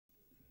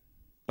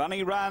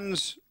Bunny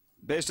runs.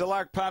 Best of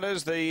luck,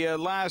 punters. The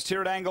last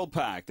here at Angle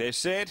Park. They're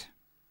set.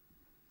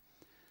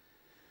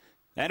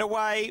 And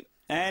away.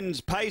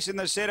 And pace in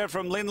the centre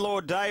from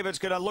Linlaw Dave. It's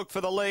going to look for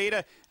the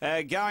lead.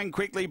 Going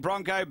quickly,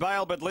 Bronco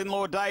Bale, but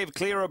Linlaw Dave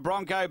clear of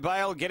Bronco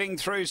Bale, getting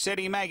through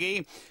Seti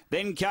Maggie.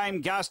 Then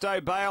came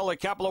Gusto Bale, a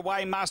couple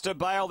away, Muster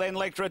Bale, then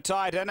Lectra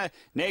Titan.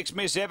 Next,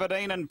 Miss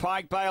Everdeen and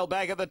Pike Bale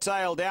back at the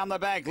tail. Down the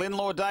back,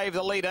 Linlaw Dave,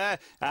 the leader.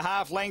 A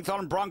half length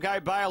on Bronco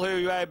Bale,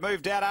 who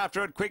moved out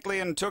after it quickly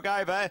and took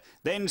over.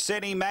 Then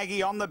Seti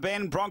Maggie on the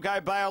bend.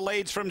 Bronco Bale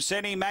leads from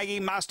Seti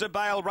Maggie. Muster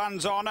Bale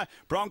runs on.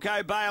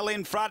 Bronco Bale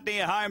in front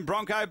near home.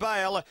 Bronco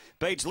Bale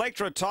beats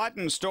Lectra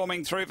Titan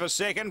storming through for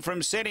second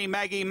from Seti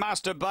Maggie,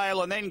 Muster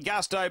Bale, and then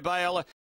Gusto Bale